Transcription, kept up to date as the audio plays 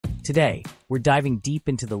Today, we're diving deep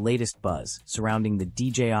into the latest buzz surrounding the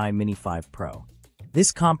DJI Mini 5 Pro.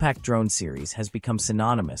 This compact drone series has become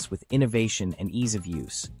synonymous with innovation and ease of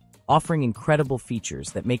use, offering incredible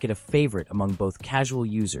features that make it a favorite among both casual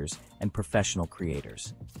users and professional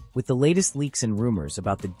creators. With the latest leaks and rumors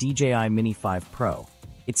about the DJI Mini 5 Pro,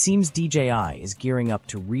 it seems DJI is gearing up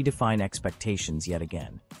to redefine expectations yet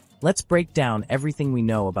again. Let's break down everything we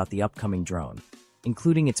know about the upcoming drone,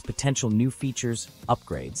 including its potential new features,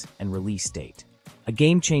 upgrades, and release date. A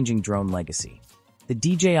game-changing drone legacy. The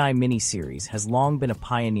DJI Mini series has long been a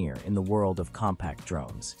pioneer in the world of compact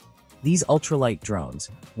drones. These ultralight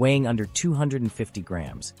drones, weighing under 250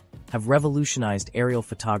 grams, have revolutionized aerial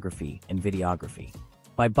photography and videography.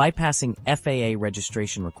 By bypassing FAA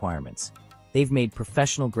registration requirements, they've made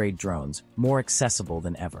professional-grade drones more accessible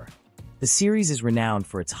than ever. The series is renowned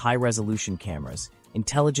for its high-resolution cameras,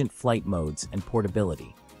 intelligent flight modes, and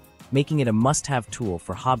portability, making it a must-have tool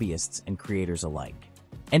for hobbyists and creators alike.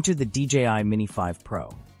 Enter the DJI Mini 5 Pro.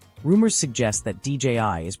 Rumors suggest that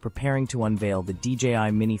DJI is preparing to unveil the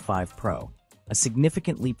DJI Mini 5 Pro, a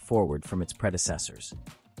significant leap forward from its predecessors.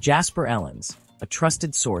 Jasper Ellens, a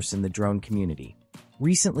trusted source in the drone community,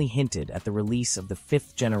 recently hinted at the release of the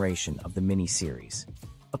 5th generation of the Mini series.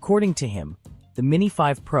 According to him, the Mini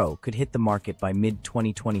 5 Pro could hit the market by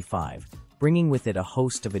mid-2025, bringing with it a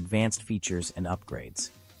host of advanced features and upgrades.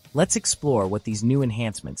 Let's explore what these new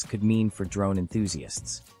enhancements could mean for drone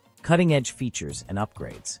enthusiasts. Cutting-edge features and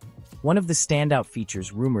upgrades. One of the standout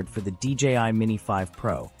features rumored for the DJI Mini 5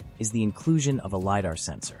 Pro is the inclusion of a LiDAR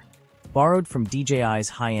sensor. Borrowed from DJI's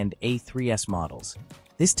high-end A3S models,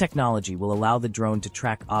 this technology will allow the drone to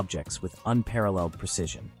track objects with unparalleled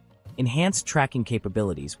precision. Enhanced tracking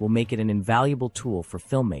capabilities will make it an invaluable tool for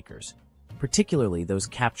filmmakers, particularly those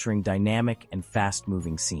capturing dynamic and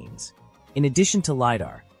fast-moving scenes. In addition to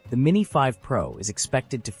LiDAR, the Mini 5 Pro is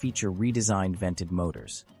expected to feature redesigned vented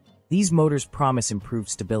motors. These motors promise improved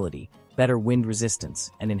stability, better wind resistance,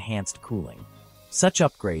 and enhanced cooling. Such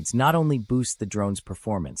upgrades not only boost the drone's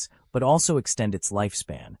performance, but also extend its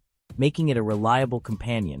lifespan, making it a reliable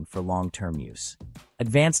companion for long-term use.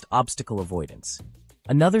 Advanced obstacle avoidance.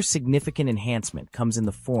 Another significant enhancement comes in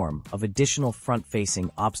the form of additional front-facing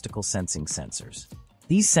obstacle sensing sensors.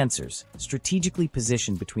 These sensors, strategically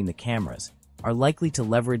positioned between the cameras, are likely to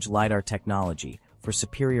leverage LiDAR technology for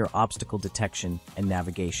superior obstacle detection and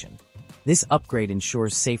navigation. This upgrade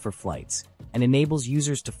ensures safer flights and enables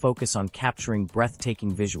users to focus on capturing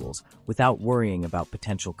breathtaking visuals without worrying about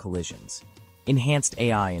potential collisions. Enhanced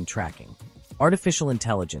AI and tracking. Artificial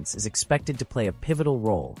intelligence is expected to play a pivotal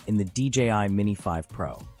role in the DJI Mini 5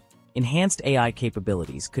 Pro. Enhanced AI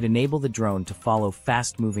capabilities could enable the drone to follow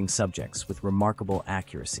fast-moving subjects with remarkable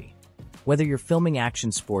accuracy. Whether you're filming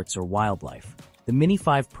action sports or wildlife, the Mini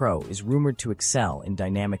 5 Pro is rumored to excel in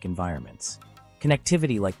dynamic environments.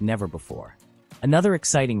 Connectivity like never before. Another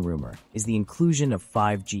exciting rumor is the inclusion of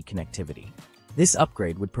 5G connectivity. This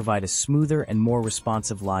upgrade would provide a smoother and more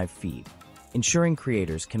responsive live feed, ensuring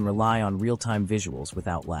creators can rely on real-time visuals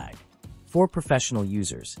without lag. For professional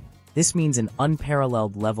users, this means an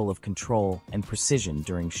unparalleled level of control and precision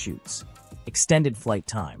during shoots. Extended flight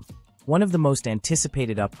time. One of the most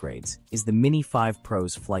anticipated upgrades is the Mini 5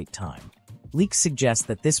 Pro's flight time. Leaks suggest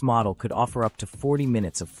that this model could offer up to 40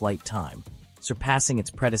 minutes of flight time, surpassing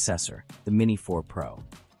its predecessor, the Mini 4 Pro.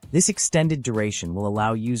 This extended duration will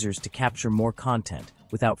allow users to capture more content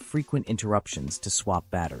without frequent interruptions to swap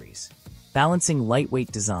batteries. Balancing lightweight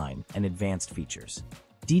design and advanced features.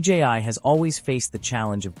 DJI has always faced the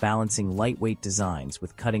challenge of balancing lightweight designs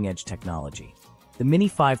with cutting-edge technology. The Mini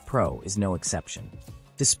 5 Pro is no exception.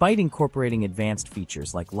 Despite incorporating advanced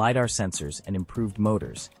features like LiDAR sensors and improved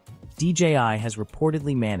motors, DJI has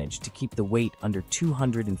reportedly managed to keep the weight under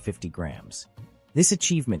 250 grams. This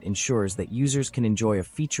achievement ensures that users can enjoy a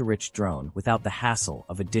feature-rich drone without the hassle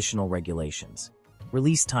of additional regulations.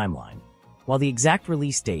 Release timeline. While the exact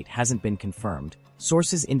release date hasn't been confirmed,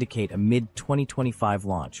 sources indicate a mid-2025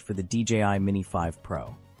 launch for the DJI Mini 5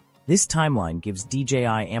 Pro. This timeline gives DJI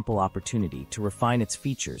ample opportunity to refine its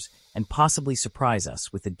features and possibly surprise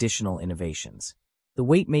us with additional innovations. The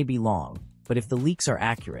wait may be long, but if the leaks are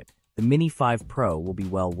accurate, the Mini 5 Pro will be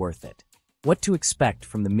well worth it. What to expect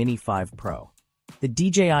from the Mini 5 Pro? The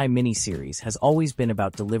DJI Mini series has always been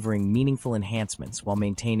about delivering meaningful enhancements while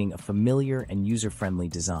maintaining a familiar and user-friendly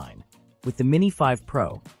design. With the Mini 5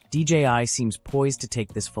 Pro, DJI seems poised to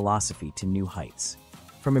take this philosophy to new heights.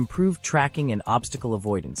 From improved tracking and obstacle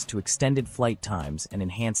avoidance to extended flight times and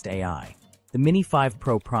enhanced AI, the Mini 5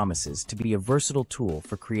 Pro promises to be a versatile tool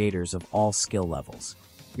for creators of all skill levels.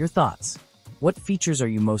 Your thoughts? What features are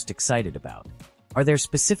you most excited about? Are there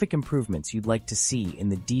specific improvements you'd like to see in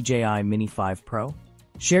the DJI Mini 5 Pro?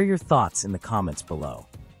 Share your thoughts in the comments below.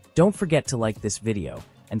 Don't forget to like this video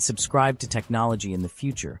and subscribe to Technology in the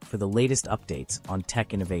Future for the latest updates on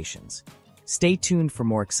tech innovations. Stay tuned for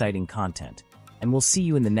more exciting content, and we'll see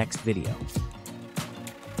you in the next video.